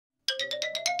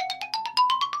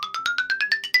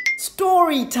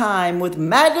story time with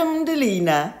Madam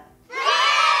Delina.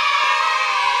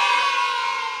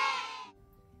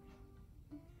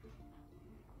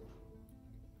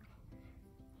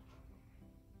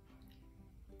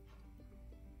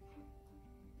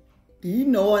 Do you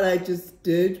know what I just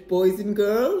did, boys and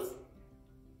girls?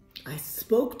 I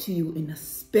spoke to you in a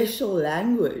special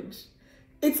language.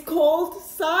 It's called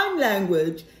sign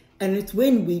language, and it's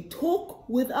when we talk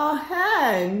with our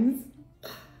hands.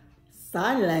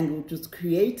 Sign language was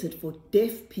created for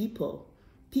deaf people,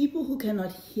 people who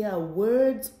cannot hear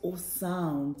words or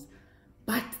sounds,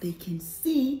 but they can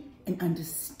see and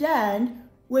understand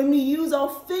when we use our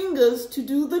fingers to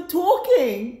do the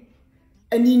talking.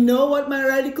 And you know what, my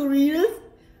radical readers?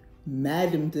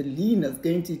 Madam Delina is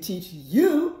going to teach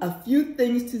you a few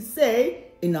things to say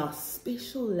in our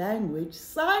special language,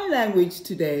 sign language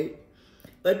today.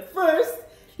 But first,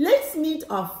 let's meet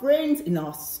our friends in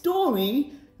our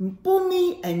story,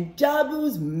 MPUMI and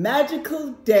Jabu's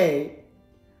Magical Day.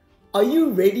 Are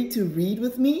you ready to read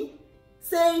with me?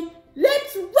 Say,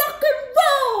 let's rock and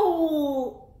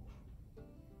roll!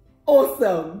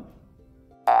 Awesome!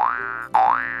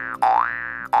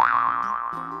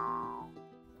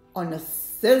 On a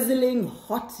sizzling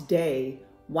hot day,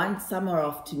 one summer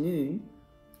afternoon,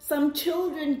 some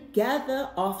children gather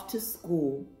after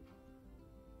school.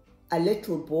 A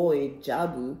little boy,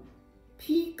 Jabu,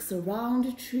 peeks around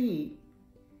a tree.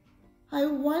 I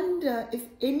wonder if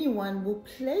anyone will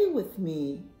play with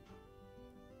me.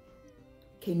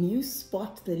 Can you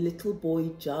spot the little boy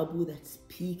Jabu that's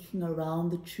peeking around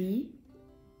the tree?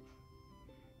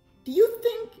 Do you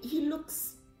think he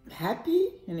looks happy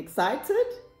and excited?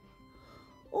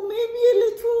 Or maybe a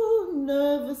little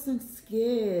nervous and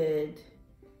scared?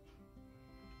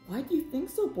 Why do you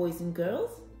think so, boys and girls?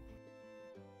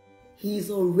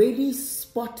 He's already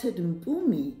spotted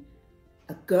MPUMI,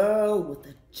 a girl with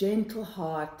a gentle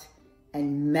heart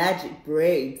and magic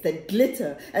braids that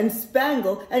glitter and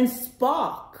spangle and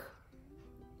spark.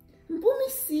 MPUMI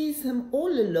sees him all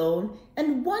alone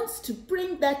and wants to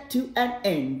bring that to an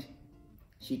end.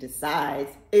 She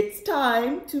decides it's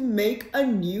time to make a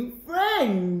new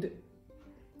friend.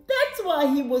 That's why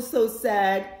he was so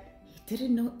sad. He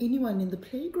didn't know anyone in the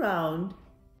playground.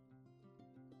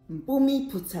 MPUMI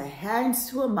puts her hands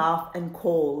to her mouth and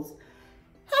calls,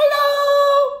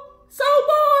 "Hello,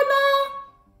 Sawubona!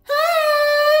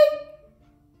 Hey!"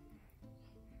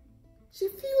 She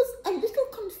feels a little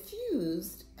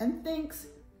confused and thinks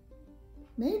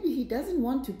maybe he doesn't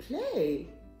want to play.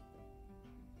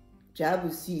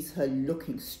 Jabu sees her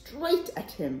looking straight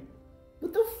at him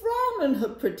with a frown on her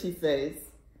pretty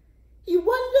face. He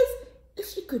wonders if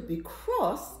she could be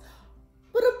cross,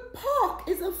 but a park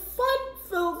is a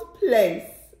fun-filled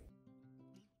place.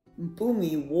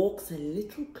 MPUMI walks a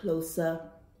little closer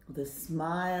with a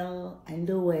smile and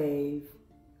a wave.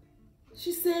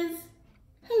 She says,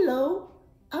 "Hello,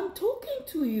 I'm talking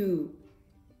to you."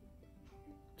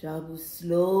 Jabu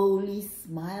slowly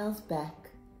smiles back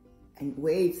and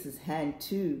waves his hand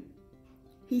too.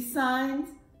 He signs,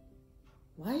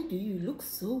 "Why do you look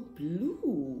so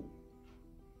blue?"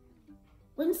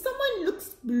 When someone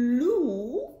looks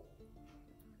blue,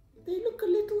 they look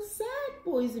a little sad,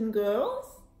 boys and girls.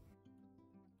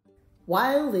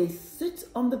 While they sit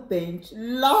on the bench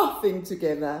laughing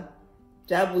together,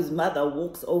 Jabu's mother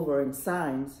walks over and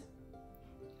signs.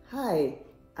 "Hi,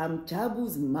 I'm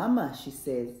Jabu's mama," she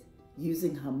says,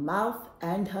 using her mouth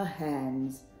and her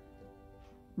hands.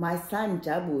 "My son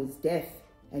Jabu is deaf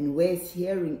and wears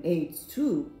hearing aids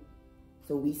too,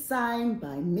 so we sign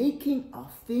by making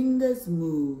our fingers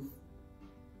move."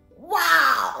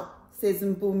 "Wow," says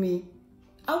MPUMI.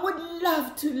 "I would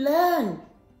love to learn.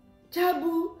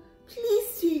 Jabu, please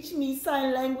teach me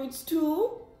sign language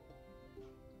too."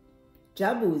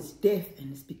 Jabu is deaf and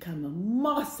has become a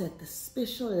master at the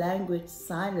special language,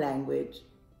 sign language.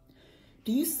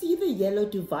 Do you see the yellow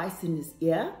device in his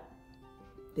ear?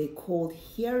 They're called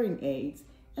hearing aids,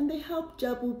 and they help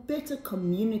Jabu better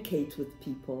communicate with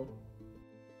people.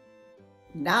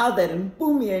 Now that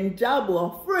MPUMI and Jabu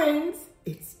are friends,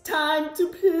 it's time to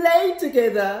play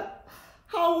together.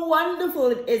 How wonderful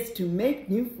it is to make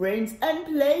new friends and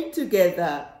play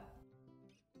together.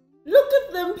 Look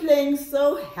at them playing so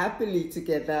happily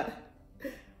together.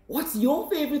 What's your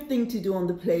favorite thing to do on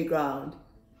the playground?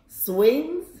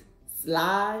 Swings,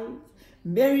 slides,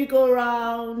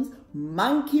 merry-go-rounds,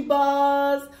 monkey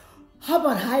bars. How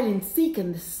about hide and seek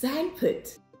in the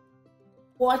sandpit?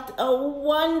 What a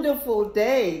wonderful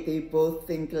day, they both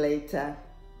think later.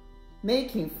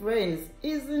 Making friends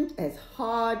isn't as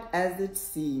hard as it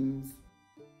seems.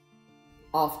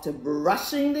 After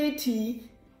brushing their teeth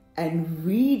and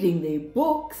reading their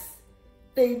books,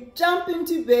 They jump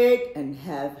into bed and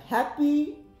have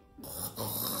happy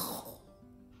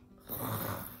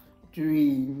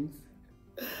dreams.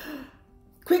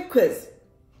 Quick quiz.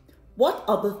 What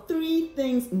are the 3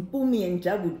 things MPUMI and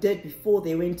Jabu did before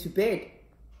they went to bed?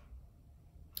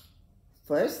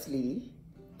 Firstly,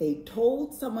 they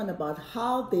told someone about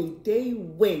how their day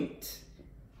went.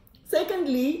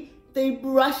 Secondly, they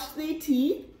brushed their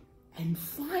teeth. And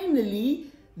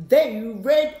finally, they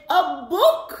read a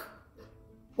book.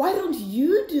 Why don't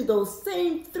you do those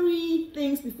same 3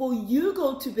 things before you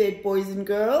go to bed, boys and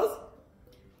girls?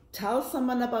 Tell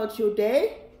someone about your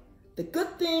day, the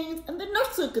good things and the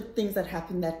not so good things that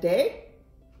happened that day.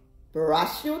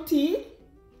 Brush your teeth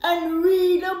and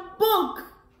read a book.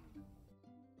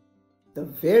 The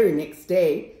very next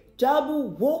day,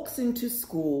 Jabu walks into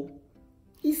school.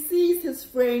 He sees his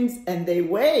friends and they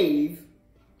wave.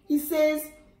 He says,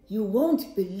 "You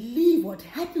won't believe what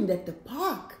happened at the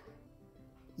park.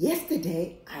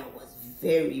 Yesterday, I was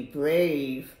very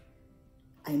brave.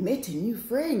 I met a new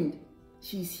friend.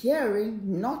 She's hearing,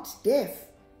 not deaf.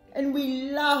 And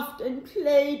we laughed and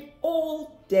played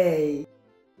all day."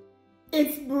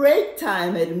 It's break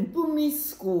time at MPUMI's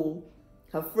school.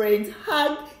 Her friends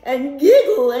hug and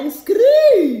giggle and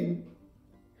scream.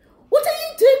 "What are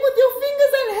you doing with your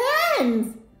fingers and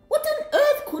hands? What on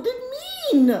earth could it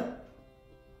mean?"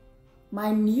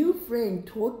 "My new friend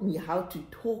taught me how to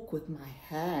talk with my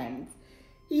hands.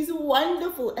 He's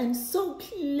wonderful and so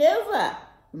clever,"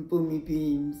 MPUMI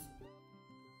beams.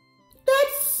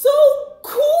 "That's so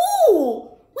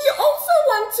cool! We also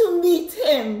want to meet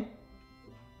him."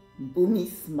 MPUMI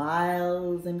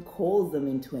smiles and calls them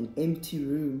into an empty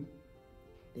room.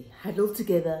 They huddle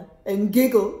together and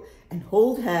giggle and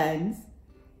hold hands.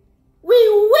 "We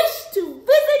wish to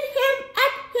visit him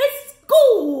at his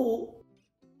school."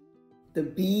 The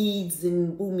beads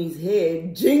in MPUMI's hair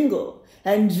jingle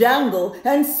and jangle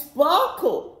and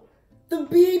sparkle. The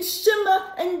beads shimmer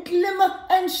and glimmer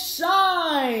and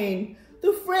shine.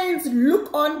 The friends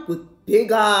look on with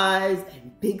big eyes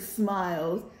and big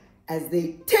smiles as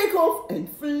they take off and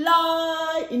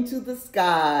fly into the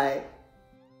sky.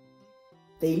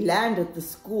 They land at the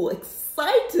school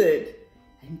excited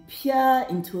and peer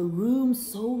into a room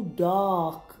so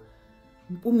dark.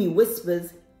 MPUMI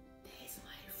whispers, "There's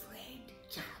my friend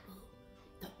Jabu,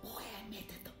 the boy I met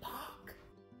at the park."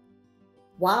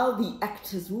 While the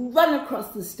actors run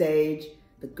across the stage,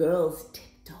 the girls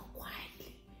tiptoe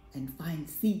quietly and find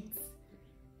seats.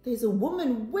 There's a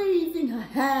woman waving her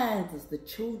hands as the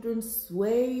children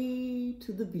sway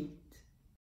to the beat.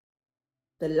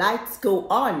 The lights go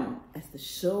on as the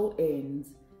show ends.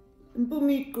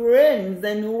 MPUMI grins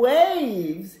and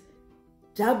waves.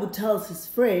 Jabu tells his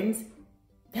friends,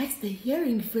 "That's the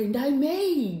hearing friend I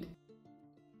made."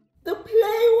 "The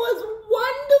play was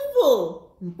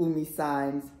wonderful," MPUMI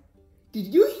signs. "Did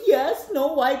you hear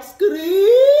Snow White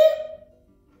scream?"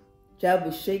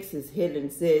 Jabu shakes his head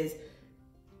and says,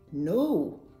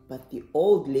 "No, but the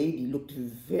old lady looked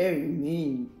very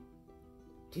mean."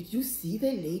 "Did you see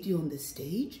the lady on the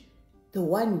stage? The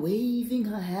one waving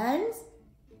her hands?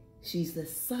 She's the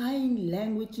sign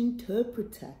language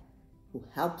interpreter who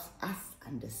helps us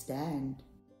understand."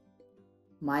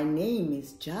 "My name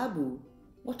is Jabu.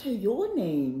 What are your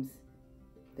names?"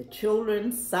 The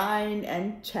children sign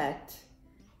and chat.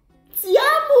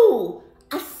 "Tiamu,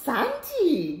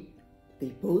 Asante." They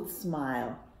both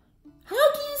smile. "How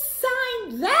do you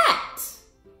sign that?"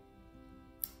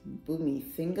 MPUMI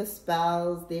finger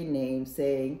spells their names,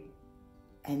 saying,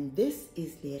 "And this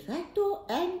is Lerato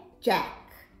and Jack."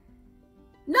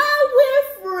 "Now we're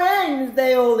friends,"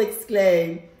 they all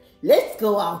exclaim. "Let's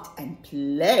go out and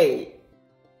play."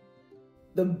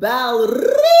 The bell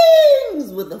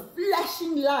rings with a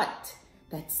flashing light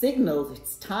that signals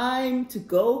it's time to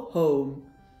go home.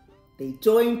 They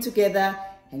join together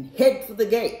and head for the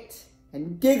gate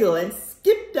and giggle and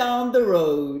skip down the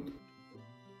road.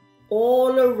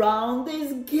 All around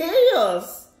there's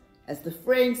chaos as the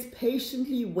friends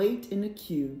patiently wait in a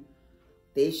queue.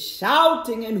 They're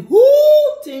shouting and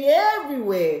hooting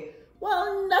everywhere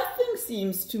while nothing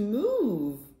seems to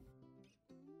move.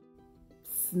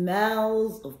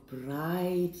 Smells of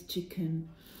fried chicken,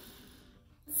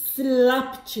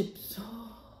 slap chips,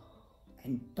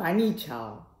 and bunny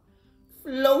chow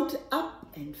float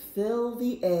up and fill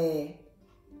the air.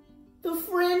 The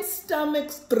friends'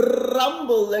 stomachs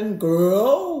grumble and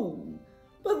groan,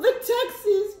 but the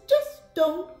taxis just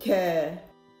don't care.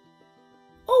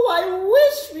 "Oh, I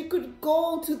wish we could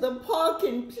go to the park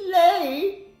and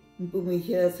play," MPUMI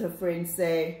hears her friend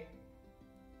say.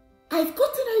 "I've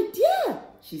got an idea,"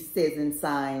 she says in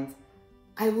signs.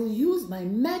 "I will use my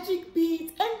magic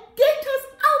beads and get us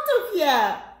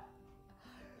here.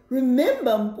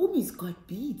 Remember, MPUMI's got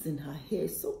beads in her hair,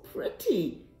 so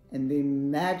pretty. And they're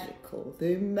magical.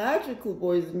 They're magical,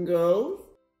 boys and girls.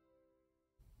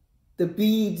 The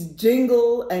beads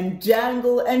jingle and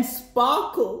jangle and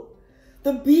sparkle.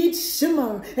 The beads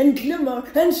shimmer and glimmer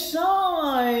and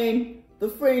shine. The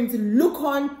friends look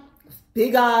on with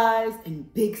big eyes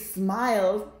and big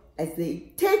smiles as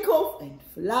they take off and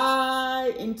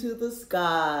fly into the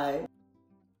sky.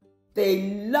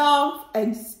 They laugh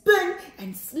and spin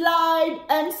and slide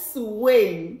and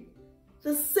swing.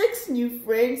 The 6 new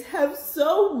friends have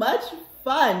so much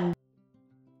fun.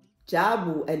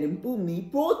 Jabu and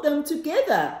MPUMI brought them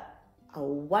together. A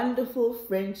wonderful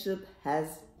friendship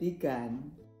has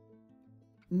begun.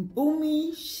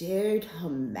 MPUMI shared her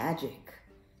magic,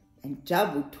 and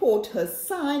Jabu taught her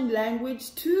sign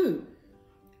language too.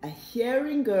 A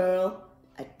hearing girl,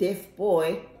 a deaf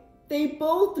boy, they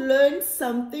both learned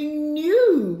something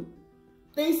new.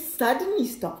 They suddenly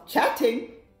stopped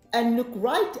chatting and looked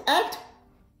right at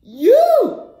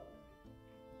you.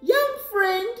 Young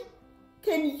friend,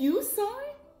 can you sign?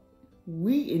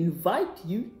 We invite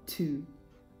you to.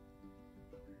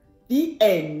 The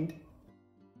end.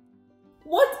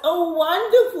 What a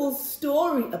wonderful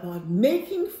story about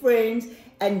making friends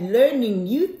and learning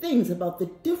new things about the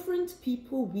different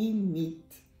people we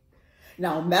meet.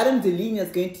 Now, Madam Delina is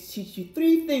going to teach you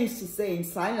 3 things to say in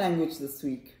sign language this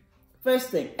week. First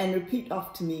thing, and repeat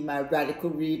after me, my radical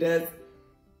readers.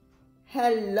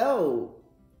 Hello.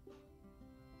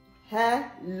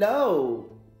 Hello.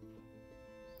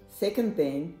 Second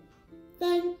thing,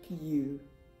 thank you.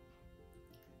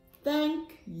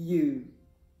 Thank you.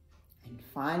 And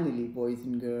finally, boys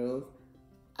and girls,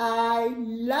 I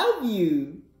love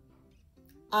you.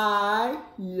 I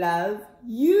love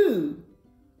you.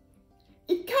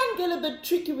 It can get a bit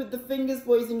tricky with the fingers,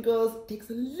 boys and girls. It takes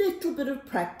a little bit of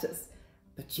practice,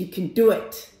 but you can do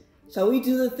it. Shall we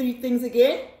do the 3 things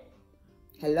again?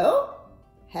 Hello,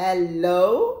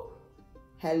 hello,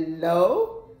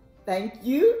 hello, thank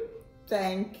you,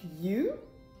 thank you,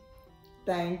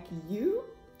 thank you,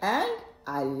 and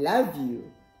I love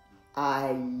you.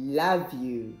 I love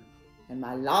you. And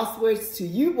my last words to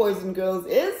you, boys and girls,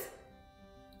 is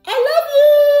I love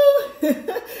you.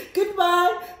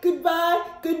 Goodbye, goodbye,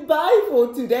 goodbye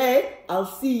for today. I'll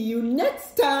see you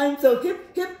next time. So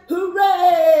hip, hip, hooray.